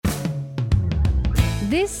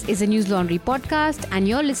This is a News Laundry podcast, and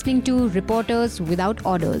you're listening to Reporters Without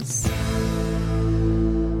Orders.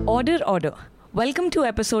 Order. Welcome to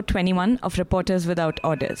episode 21 of Reporters Without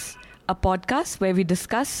Orders, a podcast where we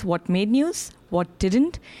discuss what made news, what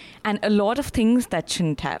didn't, and a lot of things that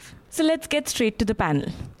shouldn't have. So let's get straight to the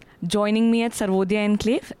panel. Joining me at Sarvodaya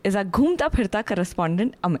Enclave is our Ghumta Phirta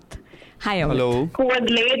correspondent, Amit. Hi, Amit. Hello. Who was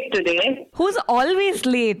late today? Who's always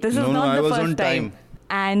late. This is not the I was first on time.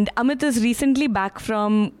 And Amit is recently back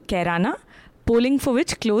from Kairana, polling for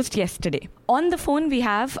which closed yesterday. On the phone, we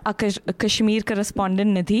have a Kashmir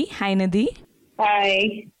correspondent, Nidhi. Hi, Nidhi.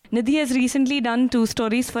 Hi. Nidhi has recently done two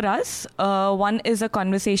stories for us. One is a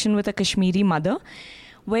conversation with a Kashmiri mother,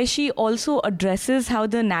 where she also addresses how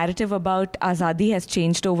the narrative about Azadi has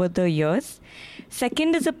changed over the years.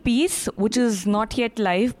 Second is a piece which is not yet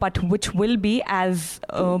live, but which will be as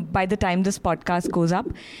by the time this podcast goes up.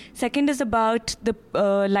 Second is about the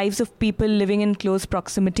lives of people living in close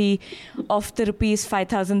proximity of the rupees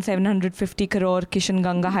 5,750 crore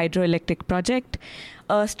Kishanganga hydroelectric project,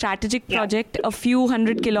 a strategic project a few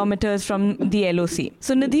hundred kilometers from the LOC.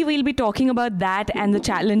 So Nidhi, we'll be talking about that and the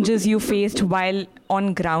challenges you faced while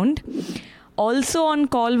on ground. Also on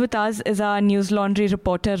call with us is our News Laundry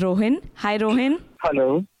reporter, Rohin. Hi, Rohin.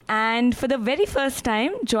 Hello. And for the very first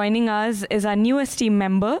time, joining us is our newest team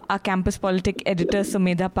member, our Campus Politic editor,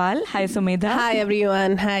 Sumedha Pal. Hi, Sumedha. Hi,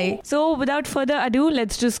 everyone. Hi. So without further ado,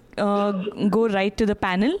 let's just go right to the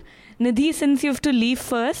panel. Nidhi, since you have to leave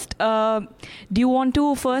first, do you want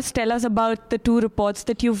to first tell us about the two reports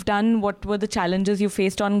that you've done? What were the challenges you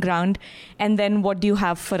faced on ground? And then what do you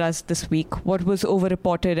have for us this week? What was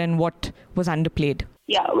overreported and what was underplayed?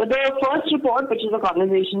 Yeah, with the first report, which is a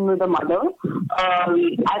conversation with a mother,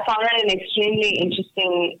 I found it an extremely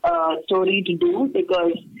interesting story to do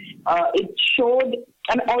because it showed,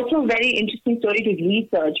 and also a very interesting story to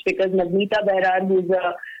research because Navneeta Behrar, who's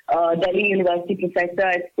a Delhi University professor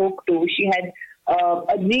I spoke to, she had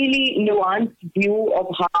a really nuanced view of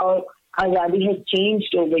how Azadi has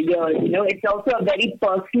changed over years. You know, it's also a very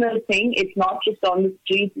personal thing. It's not just on the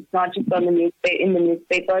streets. It's not just on the in the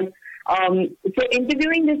newspapers. So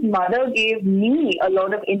interviewing this mother gave me a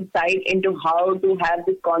lot of insight into how to have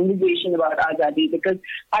this conversation about Azadi because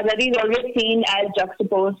Azadi is always seen as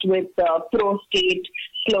juxtaposed with pro-state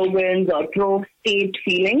slogans or pro-state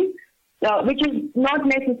feelings. Which is not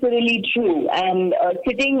necessarily true. And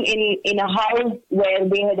sitting in a house where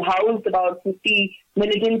they had housed about 50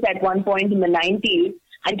 militants at one point in the 90s,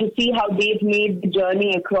 and to see how they've made the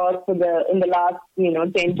journey across in the last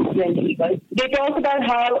 10 to 20 years. They talk about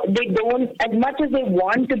how they don't, as much as they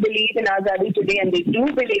want to believe in Azadi today, and they do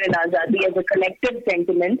believe in Azadi as a collective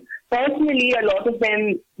sentiment, personally a lot of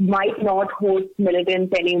them might not host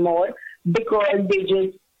militants anymore because they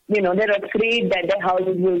just they're afraid that their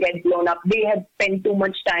houses will get blown up. They have spent too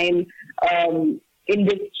much time in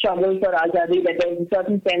this struggle for Azadi that there's a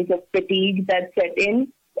certain sense of fatigue that set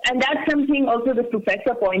in. And that's something also the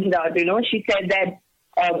professor pointed out. She said that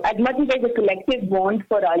as much as there's a collective want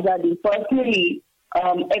for Azadi, personally,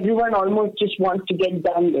 everyone almost just wants to get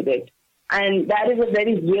done with it. And that is a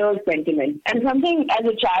very real sentiment. And something as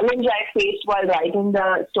a challenge I faced while writing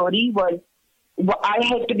the story was I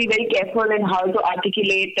had to be very careful in how to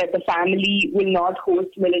articulate that the family will not host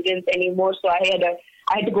militants anymore. So I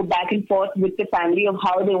had to go back and forth with the family of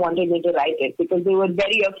how they wanted me to write it because they were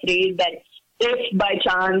very afraid that if by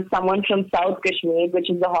chance someone from South Kashmir, which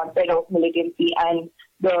is the hotbed of militancy and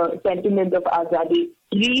the sentiment of Azadi,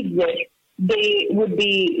 reads it, they would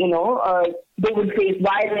be, they would face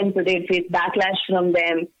violence or they'd face backlash from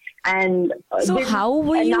them. And so how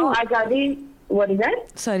were you? Now Azadi. What is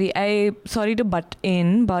that? Sorry to butt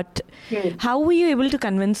in, but how were you able to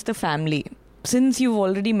convince the family? Since you've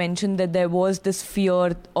already mentioned that there was this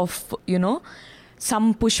fear of,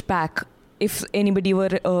 some pushback if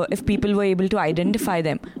if people were able to identify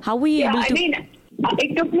them. How were you able to?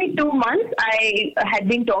 It took me 2 months. I had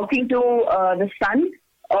been talking to the son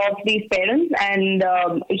of these parents, and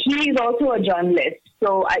he is also a journalist.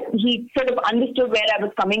 So he sort of understood where I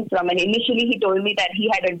was coming from. And initially he told me that he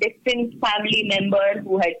had a distant family member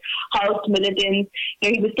who had housed militants.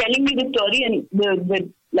 He was telling me the story, and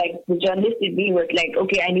the journalist in me was like,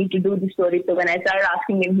 okay, I need to do the story. So when I started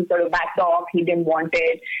asking him, he sort of backed off. He didn't want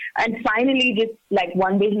it. And finally, just like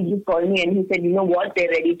one day he just called me and he said, you know what, they're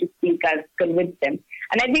ready to speak. I've convinced them.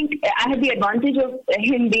 And I think I had the advantage of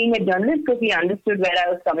him being a journalist because he understood where I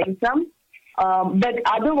was coming from. But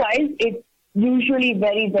otherwise, it's usually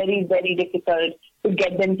very, very, very difficult to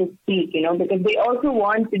get them to speak, because they also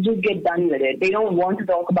want to just get done with it. They don't want to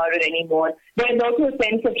talk about it anymore. There's also a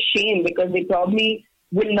sense of shame because they probably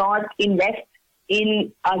will not invest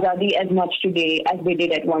in Azadi as much today as they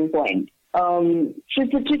did at one point. So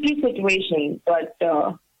it's a tricky situation,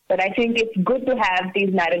 but I think it's good to have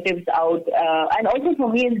these narratives out. And also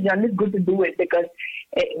for me as a journalist, good to do it because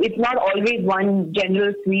it's not always one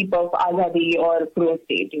general sweep of Azadi or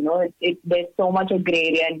pro-state. There's so much of grey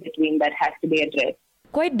area in between that has to be addressed.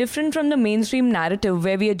 Quite different from the mainstream narrative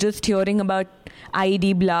where we are just hearing about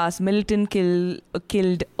IED blast, militant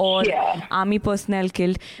killed or army personnel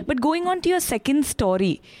killed. But going on to your second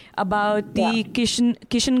story about the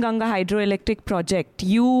Kishan Ganga hydroelectric project,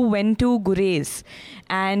 you went to Gurez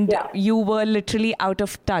and you were literally out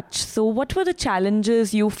of touch. So what were the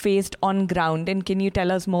challenges you faced on ground? And can you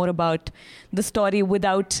tell us more about the story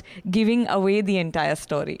without giving away the entire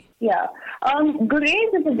story? Yeah.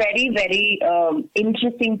 Gurez is a very, very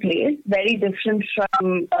interesting place, very different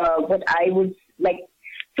from what I would like.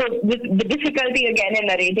 So the difficulty again in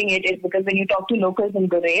narrating it is because when you talk to locals in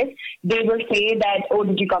Gurez, they will say that, oh,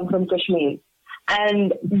 did you come from Kashmir?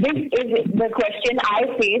 And this is the question I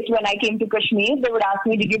faced when I came to Kashmir. They would ask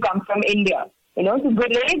me, did you come from India? So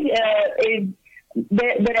Gurez is,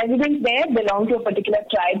 the residents there belong to a particular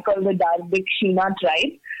tribe called the Dardik Shina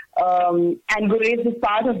tribe. And Gurez is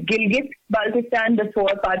part of Gilgit, Baltistan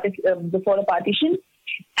before a partition.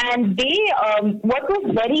 And they, what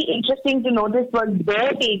was very interesting to notice was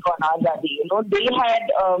their take on Azadi.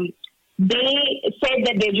 They said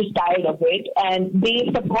that they're just tired of it and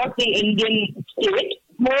they support the Indian state.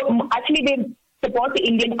 Actually, they support the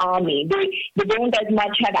Indian army. They don't as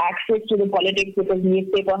much have access to the politics because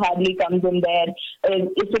newspaper hardly comes in there.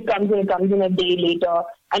 If it comes in a day later.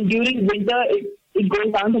 And during winter, it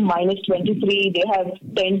goes down to minus 23. They have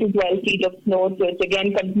 10 to 12 feet of snow. So it's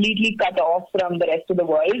again completely cut off from the rest of the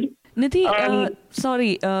world. Nidhi,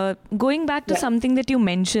 going back to something that you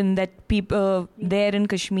mentioned, that people there in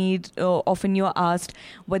Kashmir, often you're asked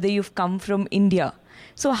whether you've come from India.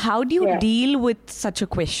 So how do you deal with such a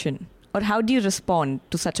question? Or how do you respond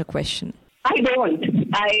to such a question? I don't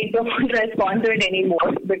respond to it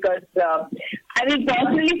anymore because,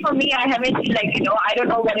 personally for me, I haven't, I don't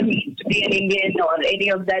know what it means to be an Indian or any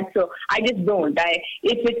of that. So I just don't.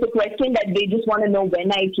 If it's a question that they just want to know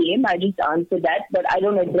when I came, I just answer that. But I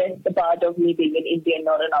don't address the part of me being an Indian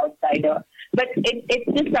or an outsider. But it's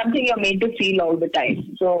just something you're made to feel all the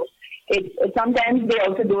time. So sometimes they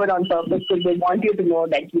also do it on purpose because they want you to know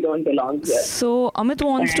that you don't belong here. So Amit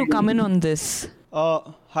wants to come in on this.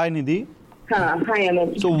 Hi Nidhi. Hi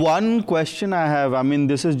Amit. So one question I have,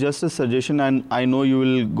 this is just a suggestion and I know you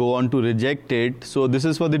will go on to reject it. So this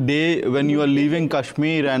is for the day when you are leaving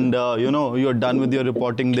Kashmir and you're done with your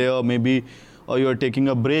reporting there, maybe, or you're taking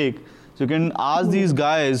a break. So you can ask these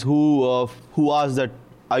guys who ask that,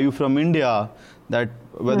 are you from India? That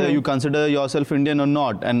whether you consider yourself Indian or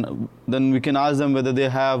not, and then we can ask them whether they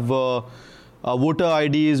have voter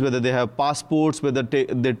IDs, whether they have passports, whether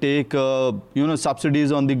they take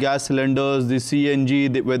subsidies on the gas cylinders, the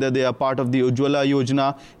CNG, whether they are part of the Ujjwala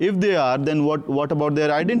Yojana. If they are, then what about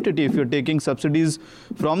their identity? If you're taking subsidies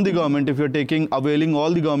from the government, if you're availing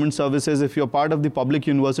all the government services, if you're part of the public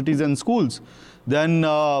universities and schools, then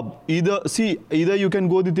either you can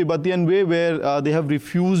go the Tibetan way where they have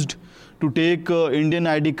refused to take Indian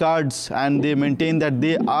ID cards and they maintain that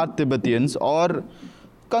they are Tibetans, or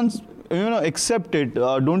accept it.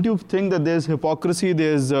 Don't you think that there's hypocrisy,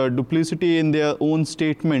 there's duplicity in their own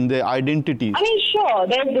statement, their identity? Sure,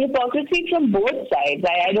 there's hypocrisy from both sides.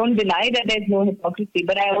 I don't deny that there's no hypocrisy,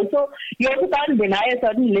 but you also can't deny a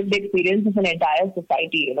certain lived experience of an entire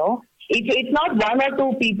society, It's not one or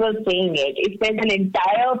two people saying it. If there's an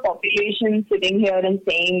entire population sitting here and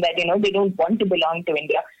saying that, they don't want to belong to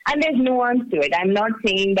India. And there's nuance to it. I'm not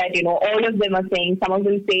saying that, all of them are saying, some of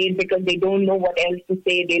them say it because they don't know what else to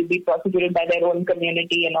say. They'll be prosecuted by their own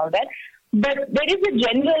community and all that. But there is a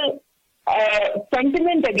general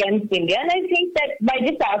sentiment against India. And I think that by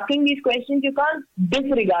just asking these questions, you can't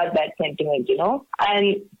disregard that sentiment,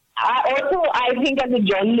 And I think as a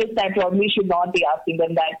journalist, I probably should not be asking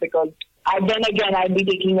them that because then again, I'd be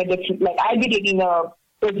taking a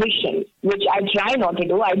position, which I try not to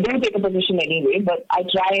do. I do take a position anyway, but I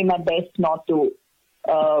try my best not to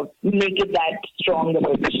make it that strong a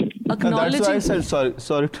position. That's why I said,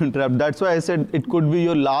 sorry to interrupt. That's why I said it could be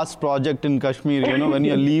your last project in Kashmir, when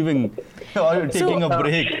you're leaving or taking a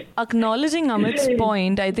break. Acknowledging Amit's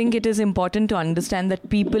point, I think it is important to understand that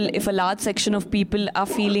if a large section of people are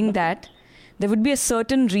feeling that, there would be a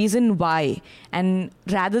certain reason why. And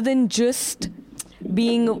rather than just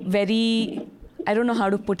being very, I don't know how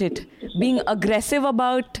to put it, being aggressive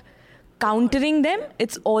about countering them.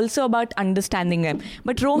 It's also about understanding them.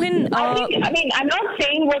 But Rohan, I'm not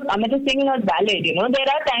saying what Amit is saying is not valid. You know, there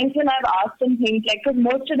are times when I've asked them things like, because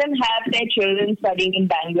most of them have their children studying in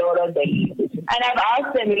Bangalore or Delhi, and I've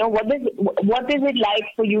asked them, you know, what is it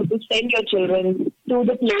like for you to send your children to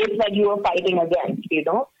the place that you are fighting against? You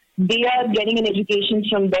know, they are getting an education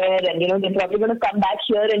from there, and you know, they're probably going to come back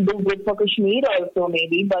here and do good for Kashmir also,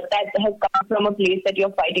 maybe. But that has come from a place that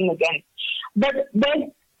you're fighting against. But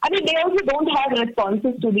then, I mean, they also don't have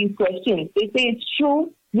responses to these questions. They say it's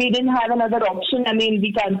true, we didn't have another option. I mean,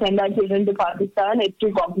 we can't send our children to Pakistan. It's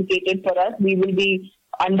too complicated for us. We will be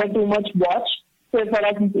under too much watch. So for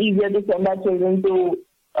us, it's easier to send our children to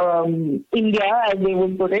India, as they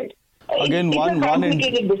would put it. Again,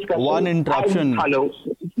 one interruption. Hello.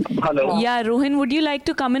 Yeah, Rohan, would you like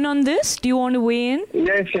to come in on this? Do you want to weigh in?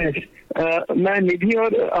 Yes. मैं निधि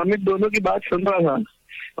और अमित दोनों की बात सुन रहा था,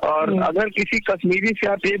 और अगर किसी कश्मीरी से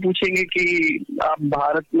आप ये पूछेंगे कि आप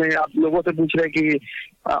भारत में, आप लोगों से पूछ रहे हैं कि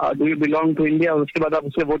do you belong to India, उसके बाद आप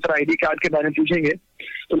उससे वोटर आईडी कार्ड के बारे में पूछेंगे,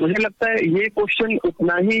 तो मुझे लगता है ये क्वेश्चन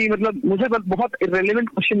उतना ही, मतलब मुझे बहुत इररिलेवेंट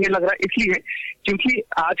क्वेश्चन ये लग रहा है, इसलिए क्योंकि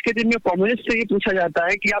आज के दिन में कम्युनिस्ट से ये पूछा जाता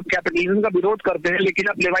है कि आप कैपिटलिज्म का विरोध करते हैं लेकिन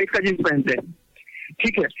आप लेवाइस का जींस पहनते हैं,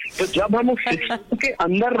 ठीक है। तो जब हम उस सिस्टम के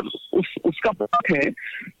अंदर उसका पार्ट है,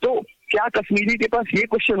 तो क्या कश्मीरी के पास ये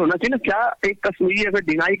क्वेश्चन होना चाहिए ना, क्या एक कश्मीरी अगर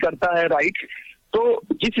डिनाई करता है राइट, तो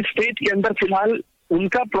जिस स्टेट के अंदर फिलहाल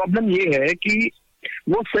उनका प्रॉब्लम ये है कि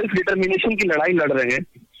वो सेल्फ डिटर्मिनेशन की लड़ाई लड़ रहे हैं,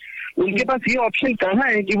 उनके पास ये ऑप्शन कहाँ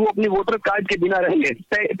है कि वो अपने वोटर कार्ड के बिना रहेंगे।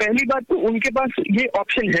 पहली बात तो उनके पास ये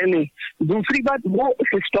ऑप्शन है नहीं, दूसरी बात वो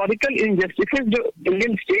हिस्टोरिकल इनजस्टिसेस जो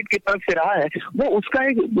इंडियन स्टेट की तरफ से रहा है वो उसका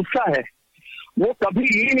एक गुस्सा है। वो कभी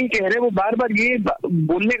ये नहीं कह रहे, वो बार बार ये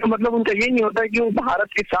बोलने का मतलब उनका ये नहीं होता है कि वो भारत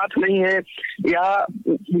के साथ नहीं है या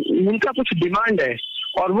उनका कुछ डिमांड है,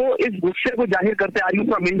 और वो इस गुस्से को जाहिर करते हैं, आर यू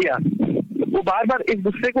फ्रॉम इंडिया, वो बार बार इस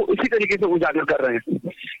गुस्से को उसी तरीके से उजागर कर रहे हैं।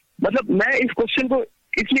 मतलब मैं इस क्वेश्चन को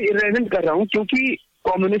इसलिए इररिलेवेंट कर रहा हूँ क्योंकि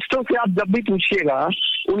कम्युनिस्टों से आप जब भी पूछिएगा,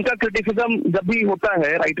 उनका क्रिटिसिज्म जब भी होता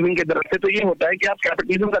है राइट विंग की तरफ से, तो ये होता है कि आप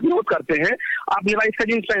कैपिटलिज्म का विरोध करते हैं, आप लेवाइस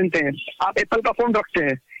का जींस पहनते हैं, आप एप्पल का फोन रखते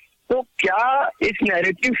हैं। तो क्या इस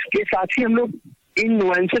नैरेटिव के साथ ही हम लोग इन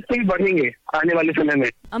नुआंसेस पे बढ़ेंगे आने वाले समय में?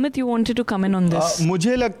 Amit, you wanted to comment on this?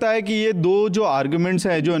 मुझे लगता है कि ये दो जो आर्गुमेंट्स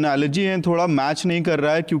हैं, जो एनालॉजी हैं, थोड़ा मैच नहीं कर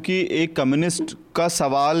रहा है, क्योंकि एक कम्युनिस्ट का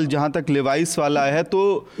सवाल जहाँ तक लेवाइस वाला है,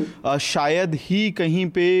 तो शायद ही कहीं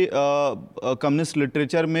पे कम्युनिस्ट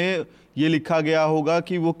लिटरेचर में ये लिखा गया होगा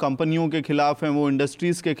कि वो कंपनियों के खिलाफ हैं, वो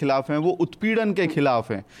इंडस्ट्रीज़ के खिलाफ हैं, वो उत्पीड़न के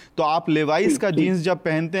खिलाफ हैं। तो आप लेवाइस का जीन्स जब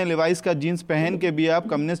पहनते हैं, लेवाइस का जीन्स पहन के भी आप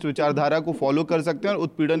कम्युनिस्ट विचारधारा को फॉलो कर सकते हैं और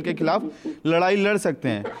उत्पीड़न के खिलाफ लड़ाई लड़ सकते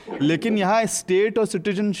हैं। लेकिन यहाँ स्टेट और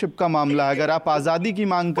सिटीजनशिप का मामला है। अगर आप आज़ादी की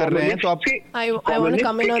मांग कर रहे हैं तो आप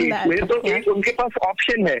उनके पास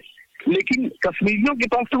ऑप्शन है, लेकिन कश्मीरियों के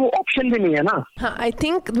पास तो वो ऑप्शन भी नहीं है ना। हाँ, I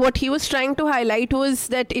think what he was trying to highlight was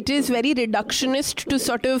that it is very reductionist to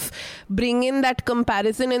sort of bring in that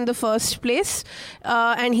comparison in the first place,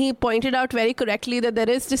 and he pointed out very correctly that there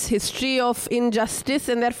is this history of injustice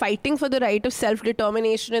and they're fighting for the right of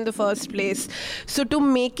self-determination in the first place. So to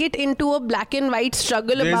make it into a black and white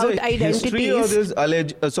struggle about identities.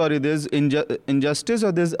 There's injustice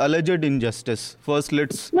or there's alleged injustice. First,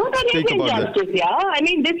 let's speak about that. Yeah, I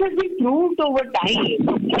mean, this has been proved over time.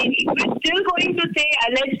 I mean, we're still going to say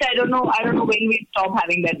alleged. I don't know when we stop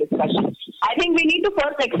having that discussion. I think we need to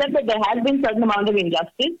first accept that there has been certain amount of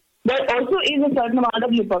injustice. There also is a certain amount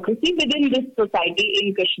of hypocrisy within this society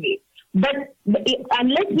in Kashmir. But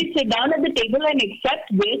unless we sit down at the table and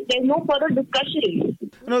accept this, there's no further discussion.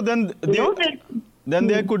 Then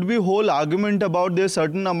there could be whole argument about there's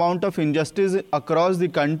certain amount of injustice across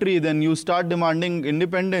the country. Then you start demanding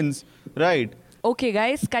independence, right? Okay,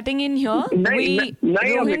 guys, cutting in here. नहीं,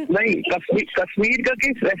 कश्मीर का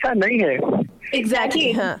case ऐसा नहीं है.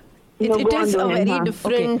 Exactly. हाँ. It is a very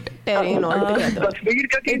different terrain altogether. Kashmir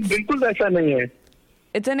का case बिल्कुल ऐसा नहीं है.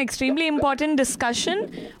 It's an extremely important discussion,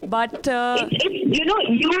 but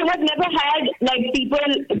you have never had like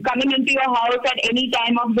people coming into your house at any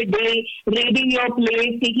time of the day, raiding your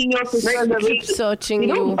place, taking your sisters away, searching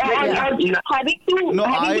you, or having to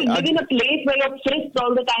live in a place where you're frisked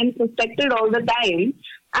all the time, suspected all the time.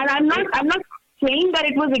 And I'm not saying that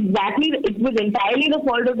it was entirely the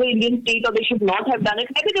fault of the Indian state or they should not have done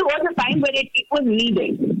it. Maybe there was a time when it was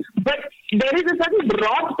needed. But there is a certain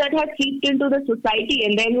rot that has seeped into the society,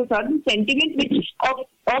 and there is a certain sentiment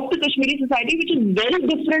of the Kashmiri society which is very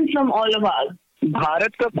different from all of ours.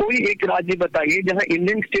 Bharat का कोई एक राज्य बताइए जहां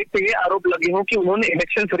Indian state पे ये आरोप लगे हो कि उन्होंने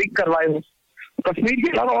इलेक्शन रिग करवाए हो। कश्मीर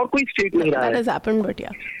के अलावा और कोई स्टेट नहीं रहा है। That has happened, but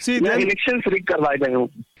yeah. Election rig करवाए गए हो।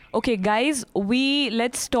 Okay, guys,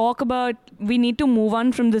 let's talk about, we need to move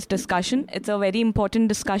on from this discussion. It's a very important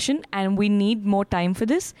discussion and we need more time for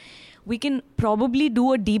this. We can probably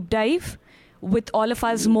do a deep dive with all of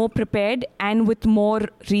us more prepared and with more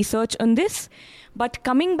research on this. But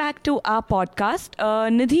coming back to our podcast,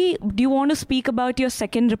 Nidhi, do you want to speak about your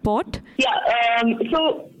second report? Yeah,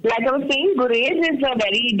 so like I was saying, Gurez is a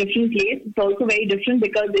very different place. It's also very different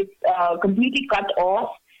because it's completely cut off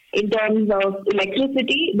in terms of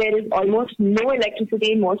electricity. There is almost no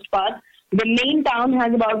electricity in most parts. The main town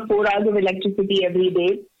has about 4 hours of electricity every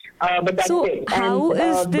day. But that's So it. how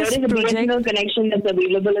is this there is a project- BSNL connection that's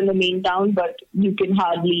available in the main town, but you can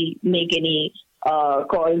hardly make any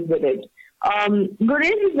calls with it.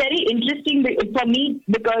 Gurez is very interesting for me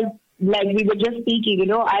because, like we were just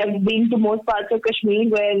speaking, I've been to most parts of Kashmir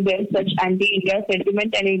where there's such anti-India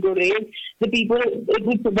sentiment, and in Gurez, the people,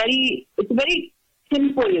 it's a very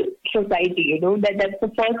simple society. That's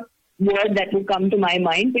the first word that would come to my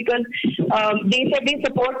mind, because they said they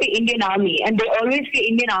support the Indian Army, and they always say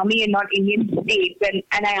Indian Army and not Indian states.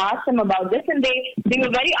 And I asked them about this, and they were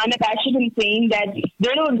very unabashed in saying that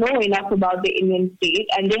they don't know enough about the Indian state,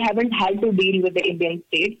 and they haven't had to deal with the Indian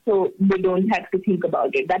state, so they don't have to think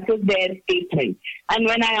about it. That was their statement. And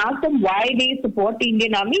when I asked them why they support the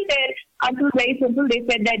Indian Army, their answer was very simple. They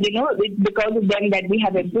said that it's because of them that we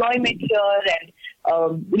have employment here, and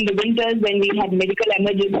in the winters when we had medical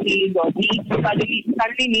emergencies or suddenly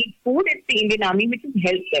need food, it's the Indian Army which has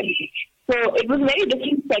helped them. So it was a very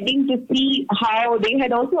different setting to see how they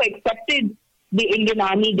had also accepted the Indian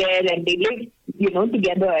Army there, and they lived,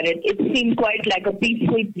 together, and it seemed quite like a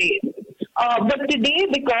peaceful place. But today,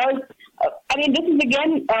 because, this is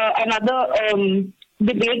again another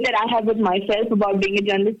debate that I have with myself about being a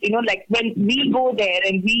journalist. Like when we go there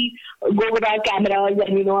and we go with our cameras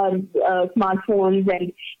and our smartphones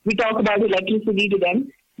and we talk about electricity to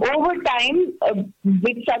them, over time,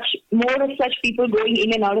 with more of such people going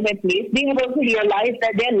in and out of that place, they have also realized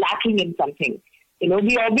that they're lacking in something.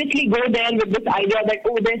 We obviously go there with this idea that,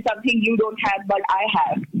 there's something you don't have, but I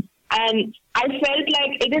have. And I felt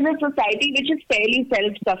like it is a society which is fairly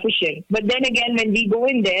self-sufficient. But then again, when we go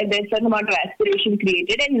in there, there's some amount of aspiration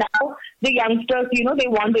created. And now the youngsters, they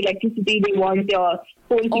want electricity, they want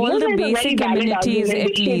phone All the basic amenities, at they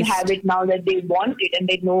least. should have it now that they want it and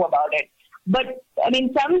they know about it. But,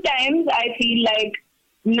 sometimes I feel like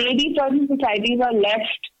maybe certain societies are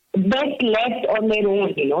best left on their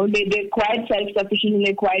own, They're quite self-sufficient and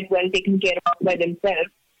they're quite well taken care of by themselves.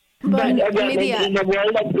 But again, in a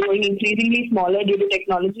world that's growing increasingly smaller due to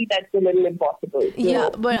technology, that's a little impossible.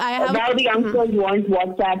 So but I have... now the youngsters want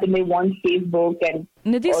WhatsApp and they want Facebook and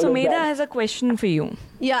Nidhi, all of Sumedha that. has a question for you.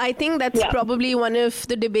 Yeah, I think that's probably one of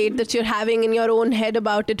the debate that you're having in your own head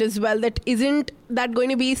about it as well. That isn't that going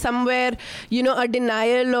to be somewhere, a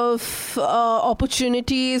denial of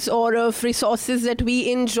opportunities or of resources that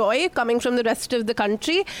we enjoy coming from the rest of the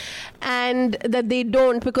country, and that they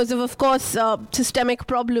don't because of course, systemic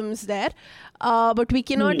problems there. But we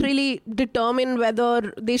cannot really determine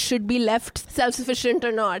whether they should be left self-sufficient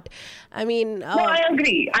or not. No, I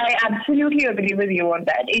agree. I absolutely agree with you on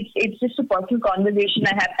that. It's just a personal conversation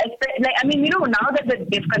I have. Now that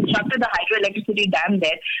they've constructed the hydroelectricity dam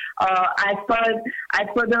there, as per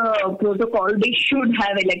the protocol, they should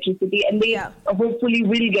have electricity, and they hopefully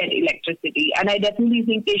will get electricity. And I definitely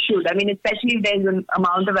think they should. Especially if there's an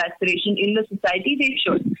amount of aspiration in the society, they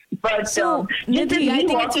should. But So, Nidhi, I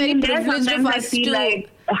think it's very privileged of us to say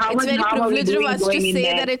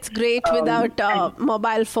that it's great without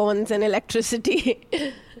mobile phones and electricity.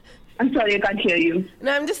 I'm sorry, I can't hear you.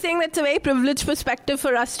 No, I'm just saying that's a very privileged perspective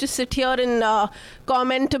for us to sit here and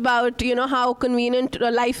comment about, how convenient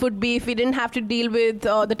life would be if we didn't have to deal with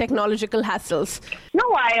the technological hassles. No,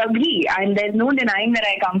 I agree. And there's no denying that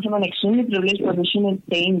I come from an extremely privileged position in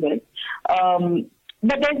saying this.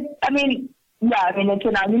 But it's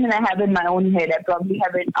an argument I have in my own head. I probably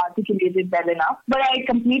haven't articulated well enough. But I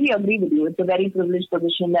completely agree with you. It's a very privileged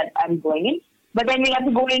position that I'm going in. But then we have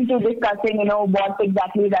to go into discussing, what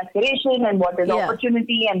exactly is aspiration and what is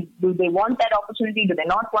opportunity, and do they want that opportunity? Do they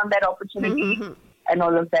not want that opportunity? And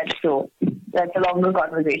all of that. So that's a longer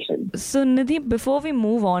conversation. So, Nidhi, before we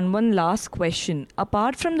move on, one last question.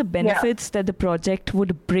 Apart from the benefits that the project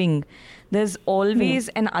would bring, there's always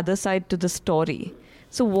an other side to the story.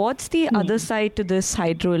 So what's the other side to this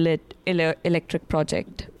hydroelectric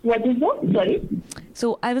project? What is that? Sorry?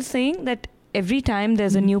 So I was saying that every time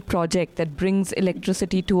there's a new project that brings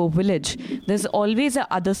electricity to a village, there's always a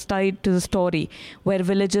other side to the story where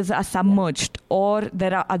villages are submerged, or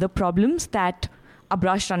there are other problems that are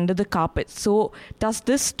brushed under the carpet. So does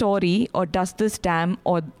this story or does this dam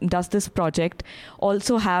or does this project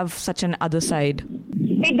also have such an other side?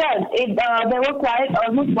 It does. There were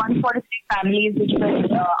almost 143 families which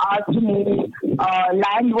were asked to move.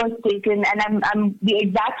 Land was taken, and the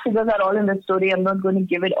exact figures are all in the story. I'm not going to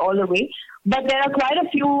give it all away. But there are quite a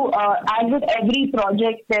few, as with every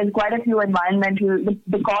project, there's quite a few environmental,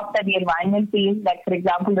 the cost that the environment pays. Like, for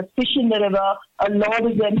example, the fish in the river, a lot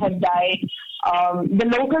of them have died. The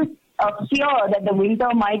locals fear that the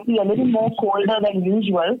winter might be a little more colder than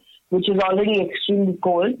usual, which is already extremely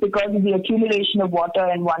cold because of the accumulation of water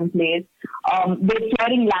in one place. They're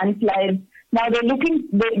fearing landslides. Now they're looking,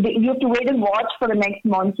 you have to wait and watch for the next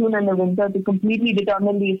monsoon and the winter to completely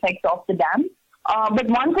determine the effect of the dam. But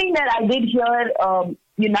one thing that I did hear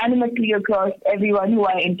unanimously across everyone who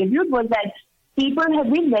I interviewed was that people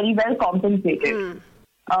have been very well compensated.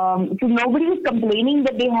 So nobody is complaining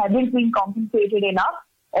that they haven't been compensated enough,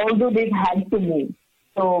 although they've had to move.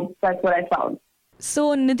 So that's what I found.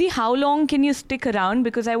 So Nidhi, how long can you stick around?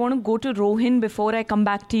 Because I want to go to Rohin before I come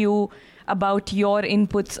back to you about your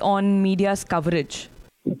inputs on media's coverage.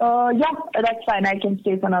 Yeah, that's fine. I can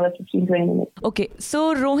stay for another 15-20 minutes. Okay,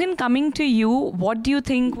 so Rohin, coming to you, what do you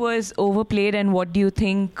think was overplayed and what do you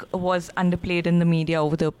think was underplayed in the media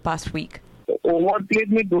over the past week?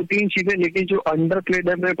 ओवरप्लेड में 2-3 चीजें, लेकिन जो अंडरप्लेड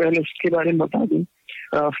है मैं पहले उसके बारे में बता दूं.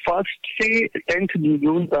 1 से 10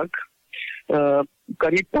 जून तक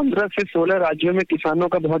करीब 15 से 16 राज्यों में किसानों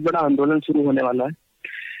का बहुत बड़ा आंदोलन शुरू होने वाला है.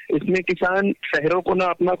 इसमें किसान शहरों को ना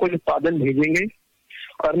अपना कोई उत्पादन भेजेंगे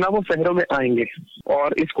और ना वो शहरों में आएंगे,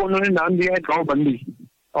 और इसको उन्होंने नाम दिया है गांव बंदी.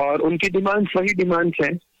 और उनकी डिमांड्स वही डिमांड्स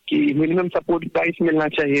हैं कि मिनिमम सपोर्ट प्राइस मिलना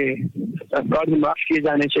चाहिए, कर्ज माफ किए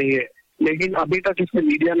जाने चाहिए, लेकिन अभी तक इसमें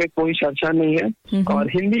मीडिया में कोई चर्चा नहीं है. और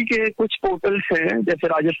हिंदी के कुछ पोर्टल्स हैं, जैसे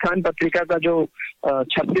राजस्थान पत्रिका का जो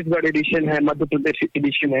छत्तीसगढ़ एडिशन है, मध्य प्रदेश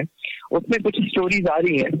एडिशन है, उसमें कुछ स्टोरीज आ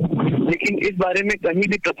रही है, लेकिन इस बारे में कहीं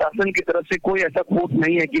भी प्रशासन की तरफ से कोई ऐसा कोट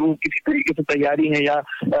नहीं है कि वो किसी तरीके से तैयारी है या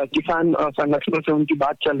किसान संगठनों से उनकी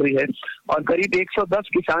बात चल रही है. और करीब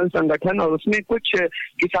 110 किसान संगठन और उसमें कुछ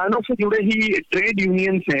किसानों से जुड़े ही ट्रेड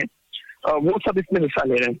यूनियंस हैं, वो सब इसमें हिस्सा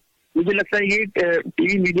ले रहे हैं. मुझे लगता है ये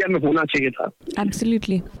टीवी मीडिया में होना चाहिए था.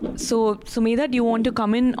 Absolutely. So, Sumedha, do you want to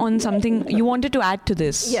come in on something you wanted to add to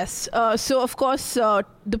this? Yes. So, of course,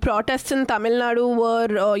 the protests in Tamil Nadu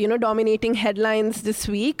were, dominating headlines this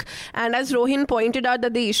week. And as Rohin pointed out,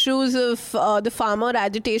 that the issues of the farmer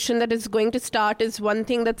agitation that is going to start is one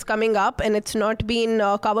thing that's coming up, and it's not been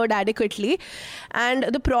covered adequately. And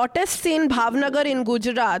the protests in Bhavnagar in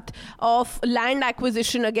Gujarat of land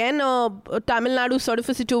acquisition, again, Tamil Nadu sort of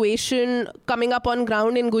a situation coming up on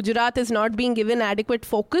ground in Gujarat is not being given adequate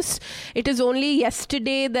focus. It is only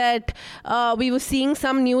yesterday that we were seeing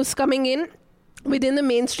some news coming in within the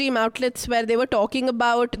mainstream outlets where they were talking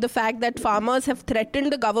about the fact that farmers have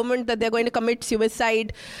threatened the government that they're going to commit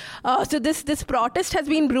suicide. So this protest has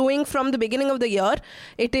been brewing from the beginning of the year.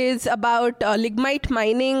 It is about lignite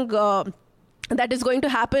mining that is going to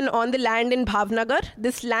happen on the land in Bhavnagar.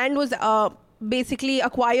 This land was basically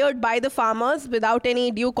acquired by the farmers without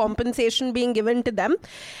any due compensation being given to them.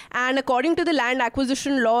 And according to the land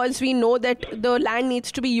acquisition laws, we know that the land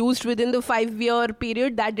needs to be used within the 5-year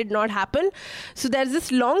period. That did not happen. So there's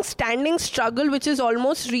this long-standing struggle which is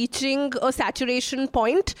almost reaching a saturation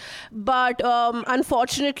point. But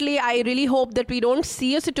unfortunately, I really hope that we don't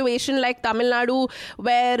see a situation like Tamil Nadu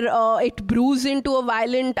where it brews into a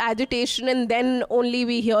violent agitation and then only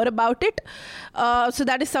we hear about it. So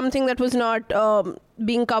that is something that was not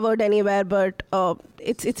being covered anywhere, but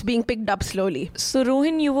it's being picked up slowly. So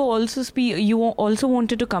Rohin, you also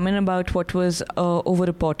wanted to comment about what was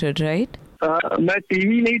over-reported, right? मैं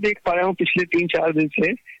TV नहीं देख पाया हूँ पिछले 3-4 दिन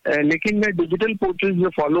से, लेकिन मैं डिजिटल पोर्टल जो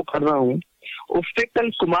फॉलो कर रहा हूँ उससे कल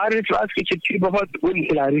कुमार विश्वास की चिट्ठी बहुत गुल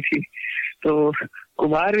खिला रही थी. तो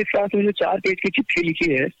कुमार विश्वास ने जो 4 पेज की चिट्ठी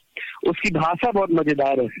लिखी है उसकी भाषा बहुत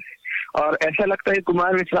मजेदार है, और ऐसा लगता है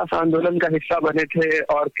कुमार विश्वास आंदोलन का हिस्सा बने थे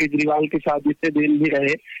और केजरीवाल के साथ जितने दिन भी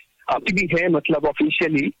रहे, अभी भी है, मतलब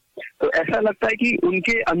ऑफिशियली. तो ऐसा लगता है कि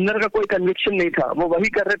उनके अंदर का कोई कन्विक्शन नहीं था, वो वही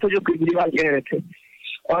कर रहे थे जो केजरीवाल कह रहे थे.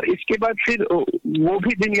 और इसके बाद फिर वो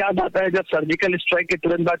भी दिन याद आता है जब सर्जिकल स्ट्राइक के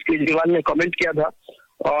तुरंत बाद केजरीवाल ने कमेंट किया था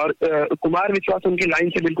और कुमार विश्वास उनकी लाइन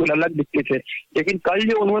से बिल्कुल अलग दिखते थे. लेकिन कल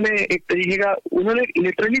जो उन्होंने एक तरीके का, उन्होंने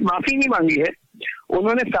लिटरली माफी नहीं मांगी है,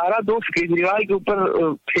 उन्होंने सारा दोष केजरीवाल के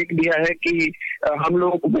ऊपर फेंक दिया है कि हम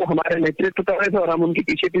लोग, वो हमारे नेतृत्व कर रहे थे और हम उनके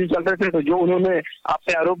पीछे चल रहे थे, तो जो उन्होंने आप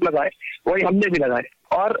पे आरोप लगाए वही हमने भी लगाए.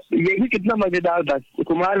 और यही कितना मजेदार था,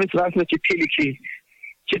 कुमार विश्वास ने चिट्ठी लिखी,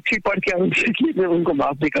 चिट्ठी पढ़ के उनको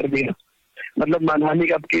माफ भी कर दिया, मतलब मानहानि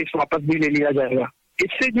का केस वापस भी ले लिया जाएगा.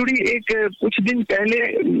 इससे जुड़ी एक कुछ दिन पहले,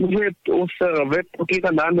 मुझे उस वेब पोर्टल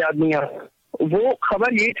का नाम याद नहीं आ रहा, वो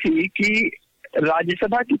खबर ये थी कि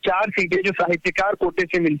राज्यसभा की 4 सीटें जो साहित्यकार कोटे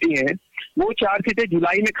से मिलती हैं, वो 4 सीटें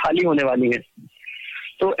जुलाई में खाली होने वाली हैं।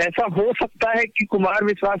 तो ऐसा हो सकता है कि कुमार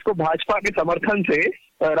विश्वास को भाजपा के समर्थन से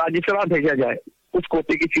राज्यसभा भेजा जाए उस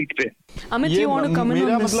कोटे की सीट पे। अमित, ये you want to come in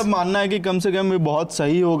मेरा on this? मतलब मानना है कि कम से कम ये बहुत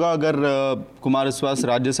सही होगा अगर कुमार विश्वास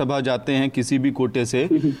राज्यसभा जाते हैं किसी भी कोटे से।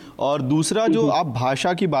 और दूसरा, जो आप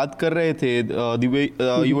भाषा की बात कर रहे थे,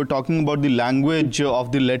 you were talking about the language of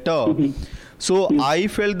the letter, so I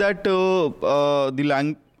felt that the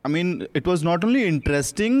it was not only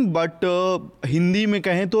interesting but Hindi में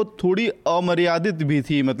कहें तो थोड़ी अमर्यादित भी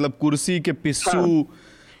थी। मतलब कुर्सी के पिस्सू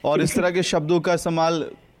और इस तरह के शब्दों का इस्तेमाल,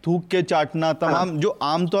 थूक के चाटना, तमाम जो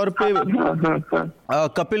आमतौर पे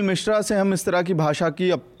कपिल मिश्रा से हम इस तरह की भाषा की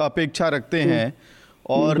अपेक्षा रखते हैं,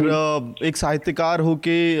 और एक साहित्यकार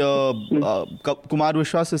होके कुमार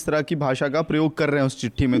विश्वास इस तरह की भाषा का प्रयोग कर रहे हैं उस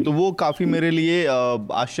चिट्ठी में, तो वो काफ़ी मेरे लिए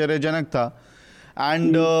आश्चर्यजनक था।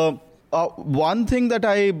 And one thing that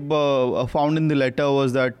I found in the letter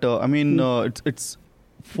was that it's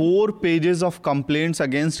 4 pages of complaints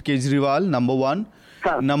against Kejriwal, number one.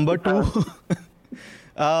 Number two,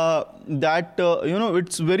 that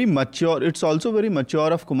it's very mature. It's also very mature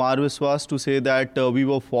of Kumar Viswas to say that we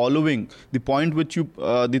were following the point which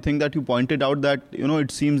the thing that you pointed out, that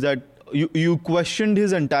it seems that you questioned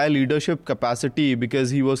his entire leadership capacity, because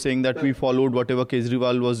he was saying that we followed whatever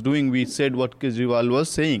Kejriwal was doing, we said what Kejriwal was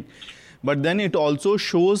saying. But then it also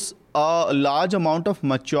shows a large amount of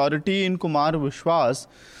maturity in Kumar Vishwas,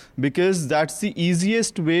 because that's the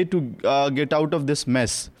easiest way to get out of this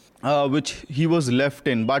mess which he was left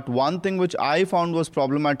in. But one thing which I found was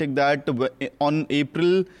problematic, that on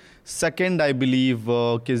April 2nd, I believe,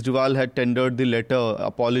 Kejriwal had tendered the letter,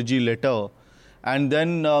 apology letter. And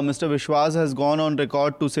then Mr. Vishwas has gone on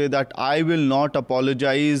record to say that I will not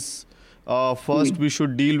apologize. First, we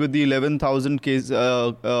should deal with the 11,000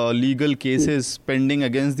 legal cases pending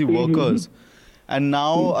against the workers. And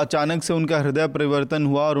now अचानक से उनका हृदय परिवर्तन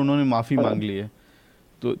हुआ और उन्होंने माफी मांग ली है।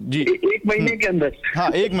 तो जी, 1 महीने के अंदर। हाँ,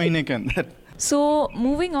 1 महीने के अंदर। So,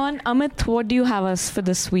 moving on, Amit, what do you have us for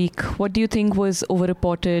this week? What do you think was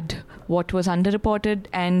overreported? What was underreported?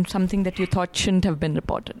 And something that you thought shouldn't have been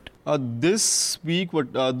reported? This week,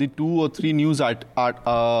 the 2 or 3 news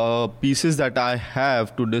pieces that I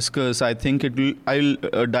have to discuss, I think I'll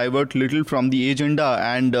divert little from the agenda,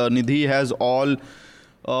 and Nidhi has all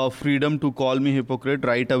freedom to call me hypocrite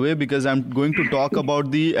right away, because I'm going to talk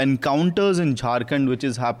about the encounters in Jharkhand which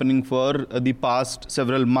is happening for the past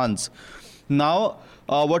several months. Now,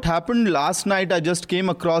 what happened last night, I just came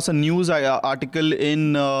across a news article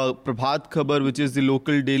in Prabhat Khabar, which is the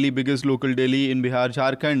local daily, biggest local daily in Bihar,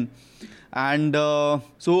 Jharkhand. And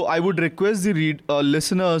so I would request the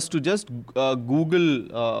listeners to just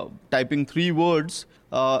Google, typing 3 words,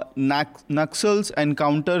 Naxals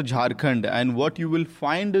encounter Jharkhand. And what you will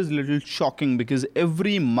find is little shocking, because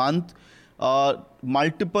every month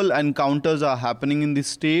multiple encounters are happening in the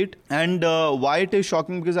state. And why it is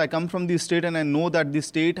shocking, because I come from the state and I know that the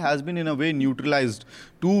state has been in a way neutralized.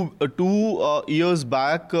 Two years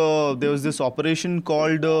back, there was this operation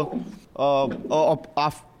called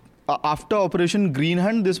after Operation Green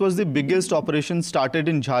Hunt. This was the biggest operation started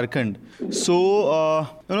in Jharkhand. So,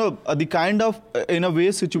 the kind of, in a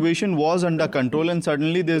way, situation was under control, and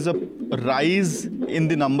suddenly there's a rise in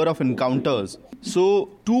the number of encounters. So,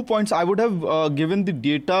 2 points. I would have given the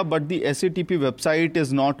data, but the SATP website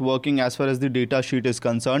is not working as far as the data sheet is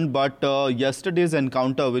concerned. But yesterday's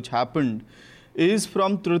encounter, which happened, is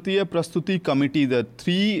from Tritiya Prastuti Committee. The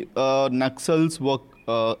 3 Naxals were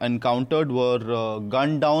encountered, were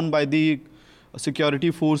gunned down by the security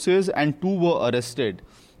forces, and 2 were arrested.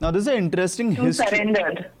 Now, this is an interesting history.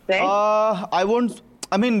 Surrendered, right?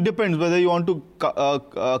 Depends whether you want to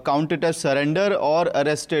count it as surrender or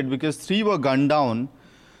arrested, because 3 were gunned down.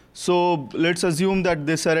 So let's assume that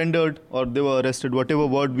they surrendered or they were arrested, whatever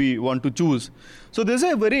word we want to choose. So there's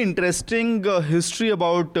a very interesting history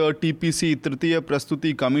about TPC, Tritiya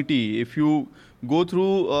Prastuti Committee. If you go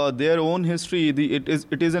through their own history,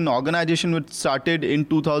 it is an organization which started in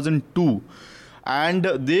 2002. And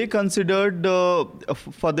they considered,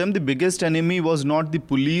 for them, the biggest enemy was not the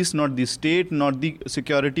police, not the state, not the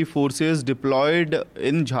security forces deployed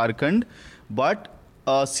in Jharkhand, but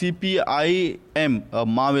CPIM,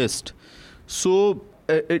 Maoist. So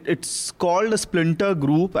it's called a splinter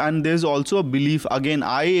group, and there's also a belief. Again,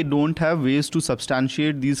 I don't have ways to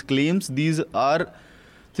substantiate these claims. These are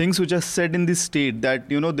things which are said in the state, that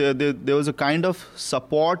there was a kind of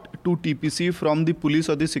support to TPC from the police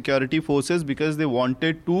or the security forces, because they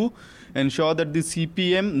wanted to ensure that the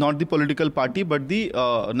CPM, not the political party, but the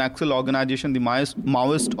Naxal organization, the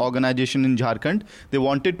Maoist organization in Jharkhand, they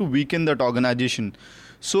wanted to weaken that organization.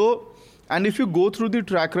 So, and if you go through the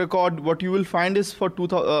track record, what you will find is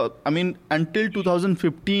until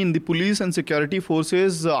 2015, the police and security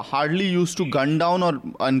forces hardly used to gun down or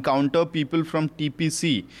encounter people from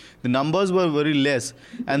TPC. The numbers were very less.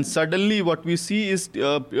 And suddenly what we see is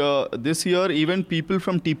this year, even people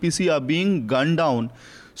from TPC are being gunned down.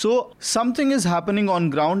 So something is happening on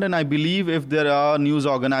ground, and I believe if there are news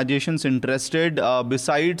organizations interested,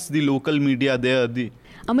 besides the local media there,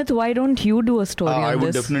 Amit, why don't you do a story on this? I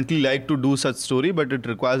would definitely like to do such story, but it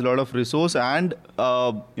requires a lot of resource, and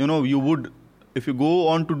if you go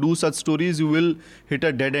on to do such stories, you will hit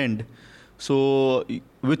a dead end. So,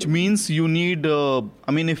 which means you need,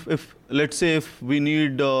 if let's say if we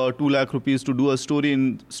need 2 lakh rupees to do a story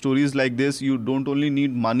in stories like this, you don't only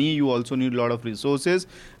need money, you also need a lot of resources,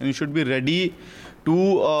 and you should be ready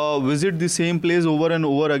to visit the same place over and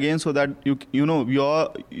over again, so that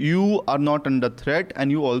you are not under threat,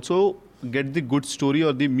 and you also get the good story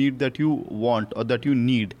or the meat that you want or that you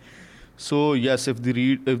need. So yes, if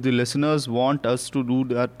the listeners want us to do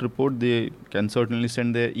that report, they can certainly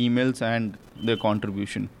send their emails and their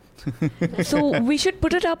contribution. So we should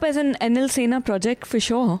put it up as an NL Sena project for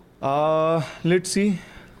sure. Let's see.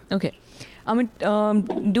 Okay. Amit,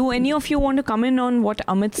 do any of you want to comment on what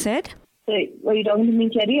Amit said? Sorry, were you talking to me,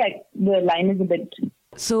 Cherry? The line is a bit...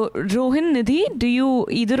 So, Rohin, Nidhi, do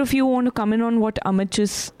either of you want to comment on what Amit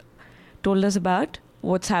just told us about?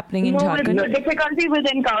 What's happening in Jharkhand? The difficulty with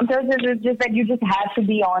encounters is just that you just have to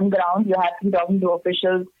be on ground. You have to be talking to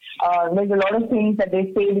officials. There's a lot of things that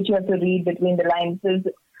they say which you have to read between the lines.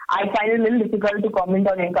 I find it a little difficult to comment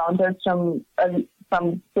on encounters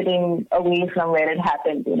from sitting away from where it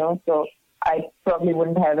happened, So I probably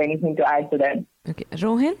wouldn't have anything to add to that. Okay.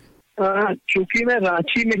 Rohin? चूंकि मैं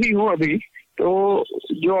रांची में ही हूँ अभी, तो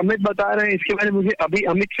जो अमित बता रहे हैं इसके बारे में मुझे अभी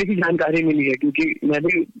अमित से ही जानकारी मिली है, क्योंकि मैं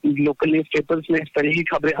भी लोकल न्यूज पेपर्स में इस तरह की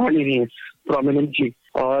खबरें आ नहीं रही हैं प्रोमिनेंटली।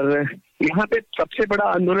 और यहाँ पे सबसे बड़ा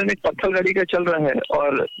आंदोलन एक पत्थलगड़ी का चल रहा है, और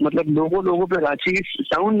मतलब लोगों पे रांची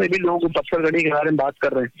टाउन में भी लोग पत्थलगड़ी के बारे में बात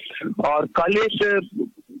कर रहे हैं। और कल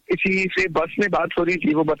इसी से बस में बात हो रही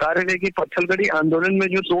थी, वो बता रहे थे कि पत्थलगड़ी आंदोलन में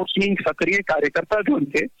जो 2-3 सक्रिय कार्यकर्ता थे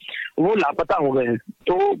उनके, वो लापता हो गए हैं।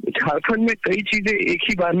 तो झारखंड में कई चीजें एक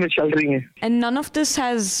ही बार में चल रही हैं। And none of this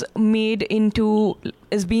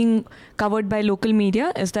is being covered by local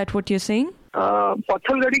media. Is that what you're saying?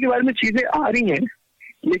 Pathalgadi के बारे में चीजें आ रही हैं,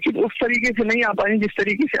 लेकिन उस तरीके से नहीं आ पा रही जिस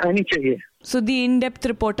तरीके से आनी चाहिए। So the in-depth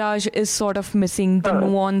reportage is sort of missing. The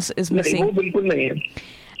nuance is missing. वो बिल्कुल नहीं है।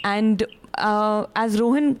 And as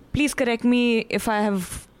Rohin, please correct me if I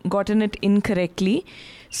have gotten it incorrectly.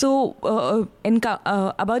 So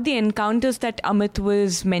about the encounters that Amit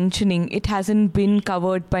was mentioning, it hasn't been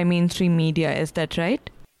covered by mainstream media. Is that right?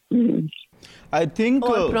 I think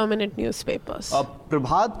or prominent newspapers.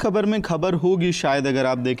 Prabhat Khabar में खबर होगी शायद, अगर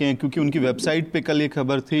आप देखें, क्योंकि उनकी website पे कल ये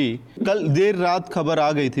खबर थी। कल देर रात खबर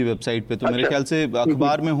आ गई थी वेबसाइट पे, तो मेरे ख्याल से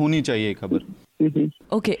अखबार में होनी चाहिए खबर।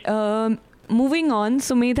 Okay. Moving on,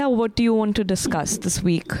 Sumedha, what do you want to discuss this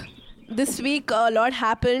week? This week, a lot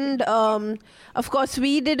happened. Of course,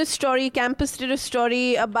 Campus did a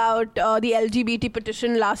story about the LGBT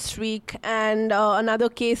petition last week, and another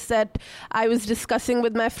case that I was discussing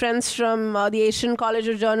with my friends from the Asian College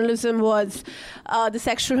of Journalism was the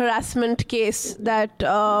sexual harassment case that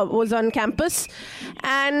was on campus.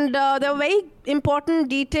 And there were very important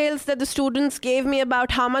details that the students gave me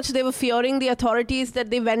about how much they were fearing the authorities,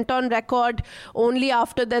 that they went on record only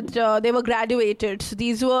after that they were graduated. So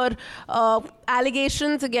these were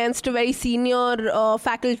allegations against a very senior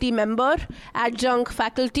faculty member, adjunct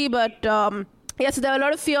faculty, but yes, there were a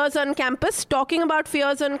lot of fears on campus. Talking about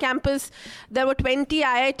fears on campus, there were 20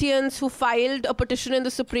 IITians who filed a petition in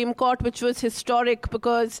the Supreme Court, which was historic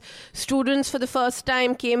because students for the first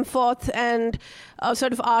time came forth and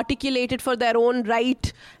sort of articulated for their own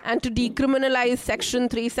right and to decriminalize Section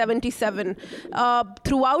 377.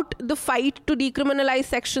 Throughout the fight to decriminalize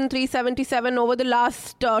Section 377 over the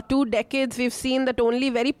last 2 decades, we've seen that only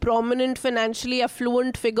very prominent, financially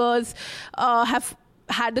affluent figures have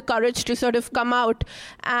had the courage to sort of come out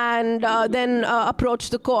and then approach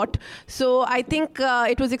the court. So I think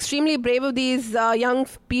it was extremely brave of these young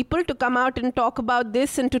people to come out and talk about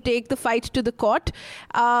this and to take the fight to the court.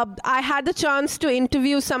 I had the chance to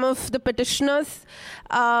interview some of the petitioners.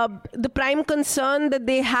 The prime concern that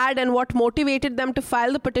they had and what motivated them to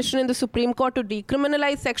file the petition in the Supreme Court to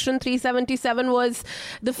decriminalize Section 377 was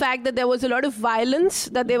the fact that there was a lot of violence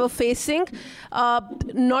that they were facing,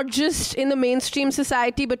 not just in the mainstream society,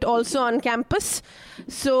 society, but also on campus.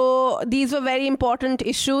 So these were very important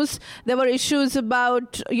issues. There were issues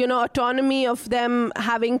about, autonomy of them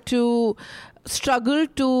having to struggle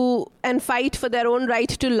to and fight for their own right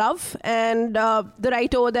to love and the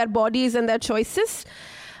right over their bodies and their choices.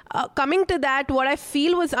 Coming to that, what I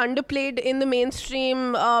feel was underplayed in the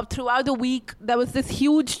mainstream throughout the week, there was this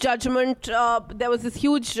huge judgment, there was this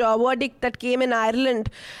huge verdict that came in Ireland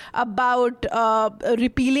about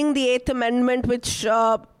repealing the 8th Amendment, which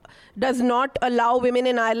does not allow women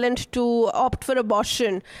in Ireland to opt for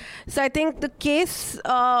abortion. So I think the case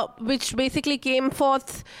which basically came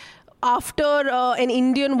forth after an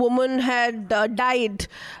Indian woman had died.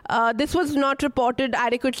 This was not reported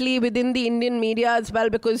adequately within the Indian media as well,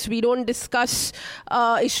 because we don't discuss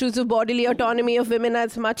issues of bodily autonomy of women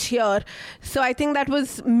as much here. So I think that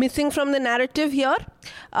was missing from the narrative here.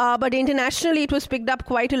 But internationally, it was picked up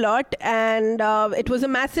quite a lot, and it was a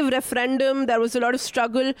massive referendum. There was a lot of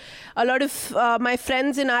struggle. A lot of my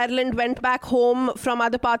friends in Ireland went back home from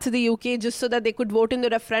other parts of the UK just so that they could vote in the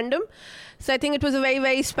referendum. So I think it was a very,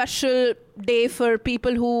 very special day for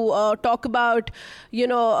people who talk about,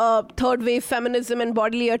 third wave feminism and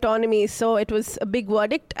bodily autonomy. So it was a big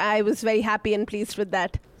verdict. I was very happy and pleased with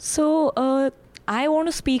that. So I want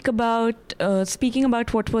to speaking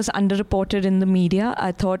about what was underreported in the media.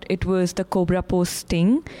 I thought it was the Cobra Post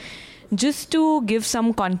sting. Just to give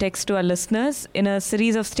some context to our listeners, in a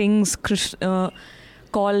series of stings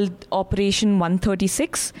called Operation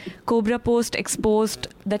 136, Cobra Post exposed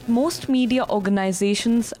that most media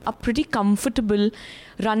organizations are pretty comfortable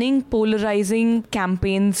running polarizing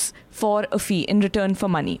campaigns for a fee in return for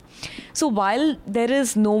money. So while there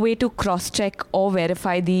is no way to cross-check or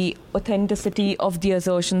verify the authenticity of the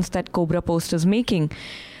assertions that Cobra Post is making,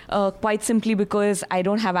 quite simply because I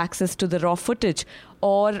don't have access to the raw footage,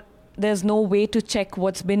 or there's no way to check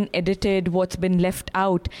what's been edited, what's been left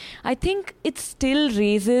out, I think it still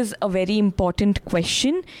raises a very important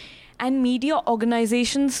question. And media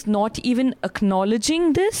organizations not even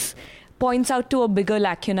acknowledging this points out to a bigger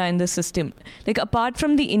lacuna in the system. Like, apart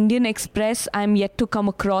from the Indian Express, I'm yet to come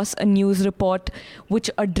across a news report which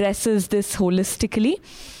addresses this holistically.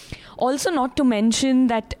 Also, not to mention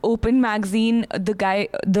that Open Magazine, the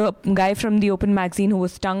guy from the Open Magazine who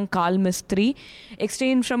was stung, Carl Mistry,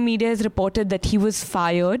 Exchange from Media has reported that he was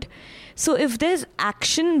fired. So if there's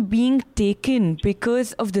action being taken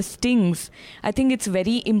because of the stings, I think it's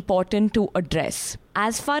very important to address.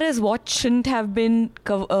 As far as what shouldn't have been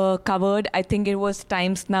covered, I think it was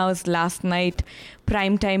Times Now's last night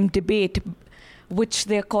primetime debate, which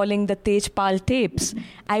they're calling the Tejpal tapes.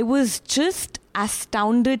 I was just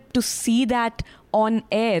astounded to see that on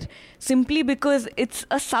air, simply because it's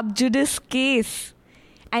a sub judice case,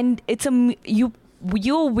 and it's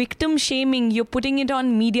you're victim shaming, you're putting it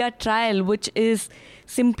on media trial, which is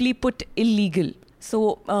simply put illegal.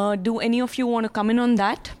 So do any of you want to come in on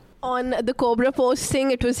that? On the Cobra Post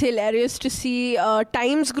thing, it was hilarious to see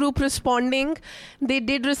Times Group responding. They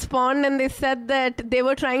did respond, and they said that they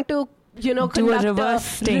were trying to do a reverse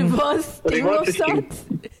sting of sorts.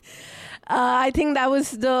 I think that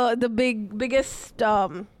was the biggest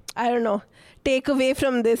takeaway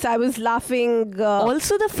from this. I was laughing.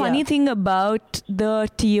 Also, the funny thing about the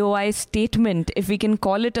TOI statement, if we can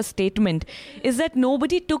call it a statement, is that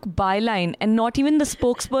nobody took byline, and not even the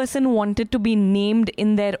spokesperson wanted to be named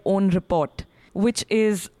in their own report, which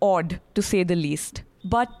is odd to say the least.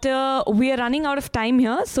 But we are running out of time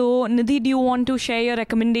here. So, Nidhi, do you want to share your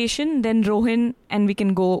recommendation? Then Rohin, and we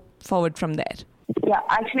can go forward from there. Yeah,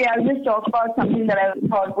 actually, I'll just talk about something that I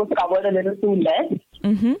thought was covered a little too less.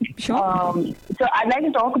 Mm-hmm. Sure. So I'd like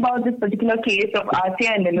to talk about this particular case of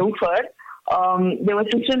Asia and Niloufar. There were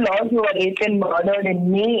sister-in-laws who were raped and murdered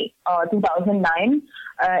in May 2009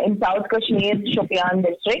 in South Kashmir's Shopian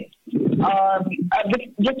district.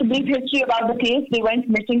 Just a brief history about the case. They went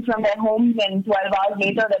missing from their homes, and 12 hours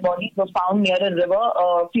later, their bodies were found near a river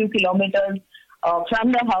a few kilometers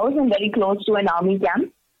from their house and very close to an army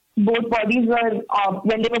camp. Both bodies were,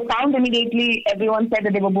 when they were found immediately, everyone said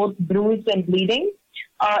that they were both bruised and bleeding.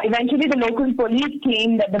 Eventually, the local police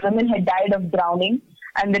claimed that the women had died of drowning,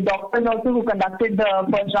 and the doctors also who conducted the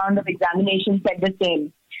first round of examination said the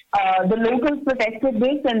same. The locals protested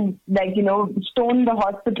this and, stoned the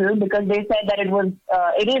hospital because they said that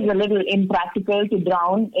it is a little impractical to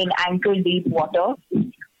drown in ankle-deep water.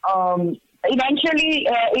 Eventually,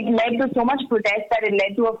 it led to so much protest that it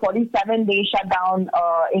led to a 47-day shutdown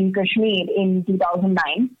in Kashmir in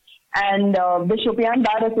 2009. And the Shopian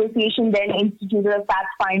Bar Association then instituted a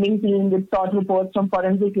fact-finding team which sought reports from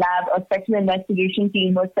forensic lab. A special investigation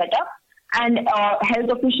team was set up. And health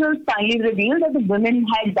officials finally revealed that the women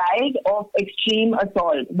had died of extreme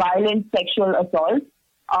assault, violent sexual assault.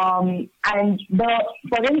 And the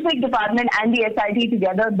forensic department and the SIT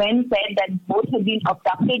together then said that both had been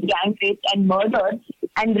abducted, gang raped, and murdered,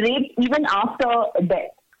 and raped even after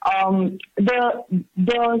death.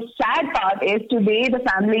 The sad part is today the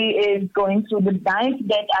family is going through the 9th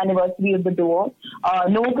death anniversary of the duo.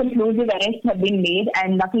 No conclusive arrests have been made,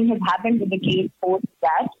 and nothing has happened with the case post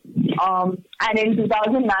that. And in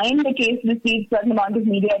 2009, the case received certain amount of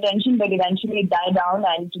media attention, but eventually it died down,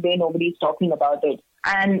 and today nobody is talking about it.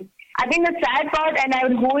 And I think the sad part, and I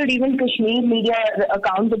would hold even Kashmir media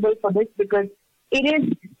accountable for this, because it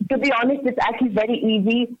is, to be honest, it's actually very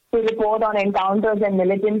easy to report on encounters and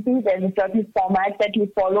militancy. There's a certain format that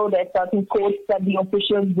you follow. There's certain codes that the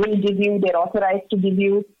officials will give you. They're authorized to give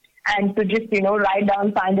you. And to just, write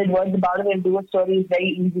down 500 words about it and do a story is very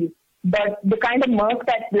easy. But the kind of murk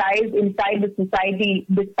that lies inside the society,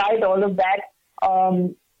 despite all of that,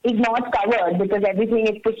 is not covered, because everything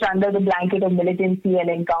is pushed under the blanket of militancy and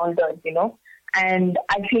encounters, And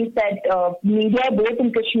I think that media, both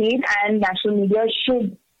in Kashmir and national media,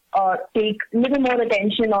 should take a little more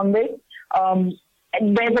attention on this.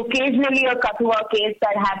 And there's occasionally a Kathua case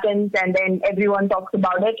that happens, and then everyone talks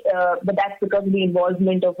about it, but that's because of the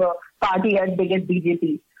involvement of a party as big as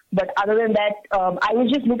BJP. But other than that, I was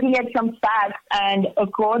just looking at some facts, and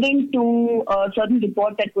according to a certain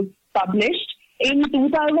report that was published, in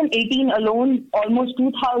 2018 alone, almost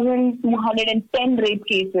 2,210 rape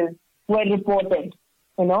cases were reported,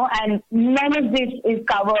 and none of this is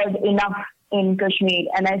covered enough in Kashmir.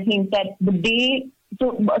 And I think that the day,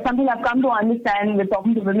 so something I've come to understand with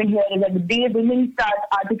talking to women here is that the day women start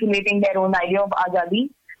articulating their own idea of Azadi,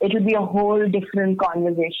 it will be a whole different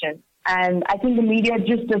conversation. And I think the media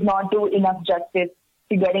just does not do enough justice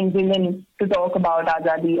to getting women to talk about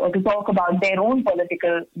Azadi or to talk about their own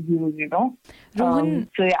political views, Rohan,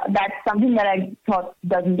 so yeah, that's something that I thought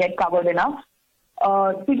doesn't get covered enough.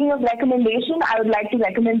 Speaking of recommendation, I would like to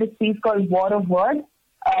recommend this piece called War of Words.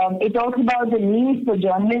 It talks about the need for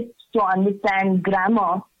journalists to understand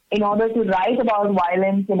grammar in order to write about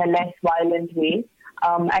violence in a less violent way.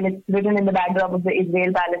 And it's written in the backdrop of the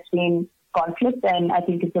Israel-Palestine conflict, and I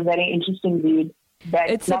think it's a very interesting read.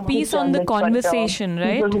 It's a piece on the conversation,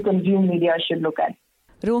 right? People who consume media should look at.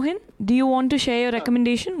 Rohan, do you want to share your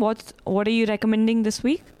recommendation? What are you recommending this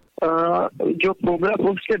week? जो cobra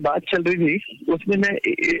post के बात चल रही थी उसमें मैं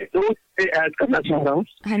दो add करना चाह रहा हूँ.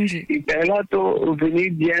 हाँ जी. पहला तो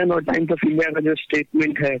विनीत जैन और टाइम्स ऑफ इंडिया का जो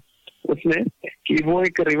स्टेटमेंट है उसमें कि वो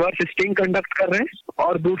एक रिवर्स स्टिंग कंडक्ट कर रहे हैं,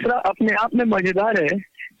 और दूसरा अपने आप में मजेदार है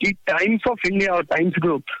कि टाइम्स ऑफ इंडिया और टाइम्स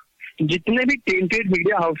ग्रुप जितने भी tainted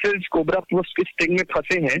media houses cobra post के स्टिंग में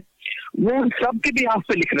फंसे हैं वो सबके बिहाफ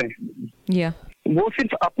पे लिख रहे हैं. वो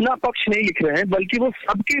सिर्फ अपना पक्ष नहीं लिख रहे हैं बल्कि वो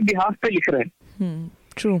सबके बिहाफ पे लिख रहे हैं.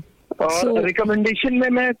 ट्रू. और रिकमेंडेशन में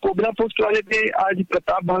मैं कोबरा पोस्ट वाले पे आज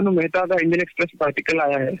प्रताप भानु मेहता का इंडियन एक्सप्रेस का आर्टिकल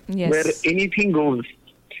आया है, वेयर एनीथिंग गोज.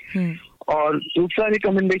 और दूसरा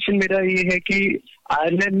रिकमेंडेशन मेरा ये है कि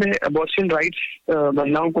आयरलैंड में अबॉर्शन राइट्स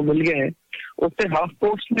महिलाओं को मिल गए हैं. उससे हाफ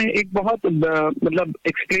पोस्ट में एक बहुत मतलब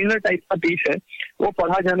एक्सप्लेनर टाइप का पीस है, वो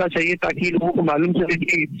पढ़ा जाना चाहिए ताकि लोगों को मालूम चले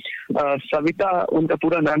कि सविता, उनका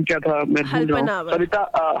पूरा नाम क्या था मैं भूल रहा हूँ, सविता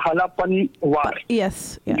हलापनवार,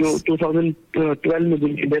 जो 2012 में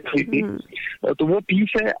जिनकी डेथ हुई थी. तो वो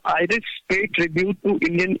पीस है, आयरिस पे tribute to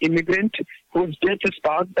Indian immigrant whose death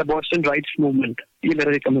sparked the abortion rights movement. ये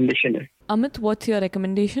मेरा recommendation है. Amit, what's your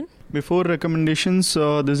recommendation? Before recommendations,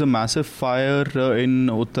 there's a massive fire in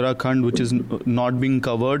Uttarakhand which is not being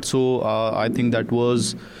covered. So I think that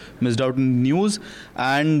was missed out in news.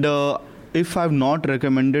 And if I've not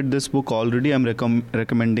recommended this book already, I'm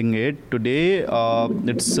recommending it today.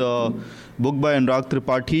 It's a book by Anurag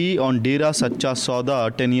Tripathi on Dera Sacha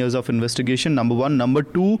Sauda, 10 years of investigation, number one. Number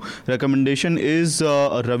two recommendation is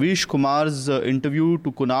Ravish Kumar's interview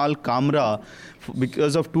to Kunal Kamra,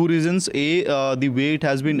 because of two reasons. A, the way it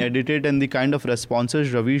has been edited and the kind of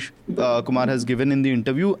responses Ravish Kumar has given in the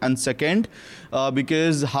interview. And second,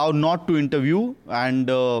 because how not to interview, and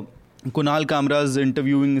Kunal Kamra's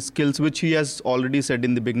interviewing skills, which he has already said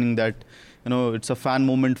in the beginning that, it's a fan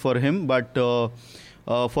moment for him. But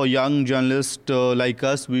for young journalists like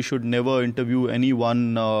us, we should never interview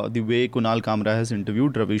anyone the way Kunal Kamra has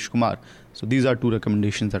interviewed Ravish Kumar. So these are two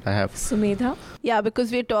recommendations that I have. Sumedha? Yeah,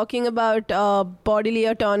 because we're talking about bodily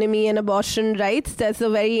autonomy and abortion rights. There's a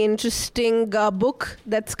very interesting book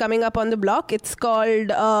that's coming up on the block. It's called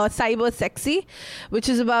Cyber Sexy, which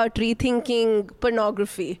is about rethinking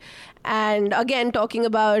pornography. And again, talking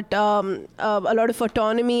about a lot of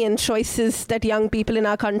autonomy and choices that young people in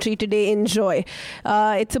our country today enjoy.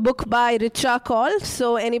 It's a book by Richa Kaul,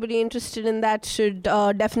 so anybody interested in that should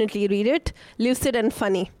definitely read it. Lucid and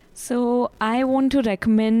funny. So I want to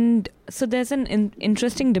recommend, so there's an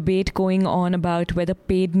interesting debate going on about whether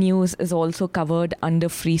paid news is also covered under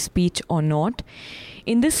free speech or not.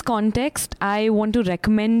 In this context, I want to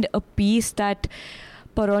recommend a piece that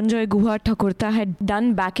Paranjoy Guha Thakurta had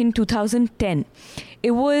done back in 2010.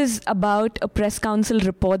 It was about a press council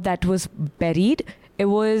report that was buried. It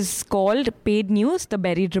was called Paid News, The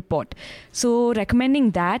Buried Report. So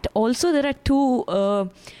recommending that. Also, there are two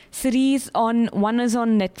series one is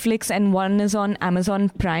on Netflix and one is on Amazon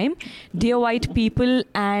Prime, Dear White People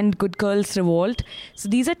and Good Girls Revolt. So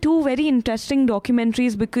these are two very interesting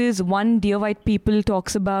documentaries because one, Dear White People,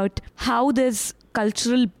 talks about how there's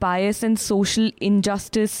cultural bias and social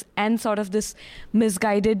injustice and sort of this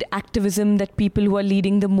misguided activism that people who are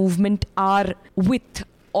leading the movement are with,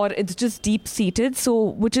 or it's just deep-seated, so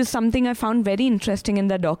which is something I found very interesting in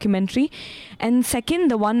the documentary. And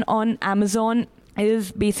second, the one on Amazon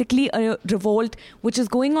is basically a revolt which is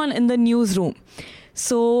going on in the newsroom.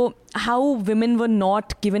 So how women were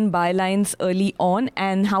not given bylines early on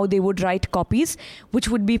and how they would write copies which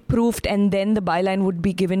would be proofed and then the byline would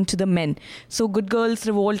be given to the men. So Good Girls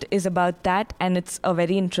Revolt is about that and it's a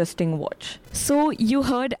very interesting watch. So you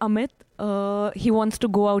heard Amit. He wants to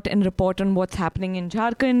go out and report on what's happening in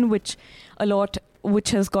Jharkhand,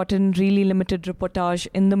 which has gotten really limited reportage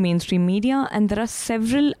in the mainstream media. And there are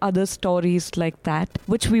several other stories like that,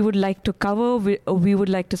 which we would like to cover. We would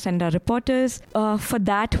like to send our reporters. For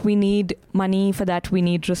that, we need money. For that, we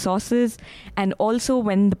need resources. And also,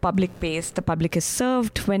 when the public pays, the public is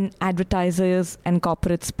served. When advertisers and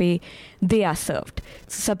corporates pay, they are served.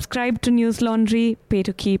 So subscribe to News Laundry. Pay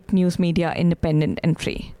to keep news media independent and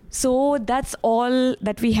free. So that's all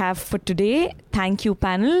that we have for today. Thank you,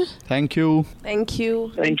 panel. Thank you. Thank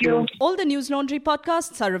you. Thank you. All the News Laundry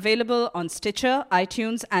podcasts are available on Stitcher,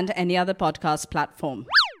 iTunes, and any other podcast platform.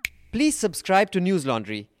 Please subscribe to News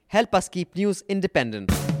Laundry. Help us keep news independent.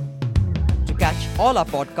 To catch all our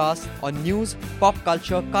podcasts on news, pop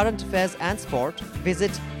culture, current affairs, and sport,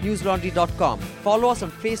 visit newslaundry.com. Follow us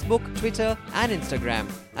on Facebook, Twitter, and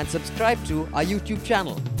Instagram, and subscribe to our YouTube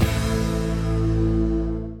channel.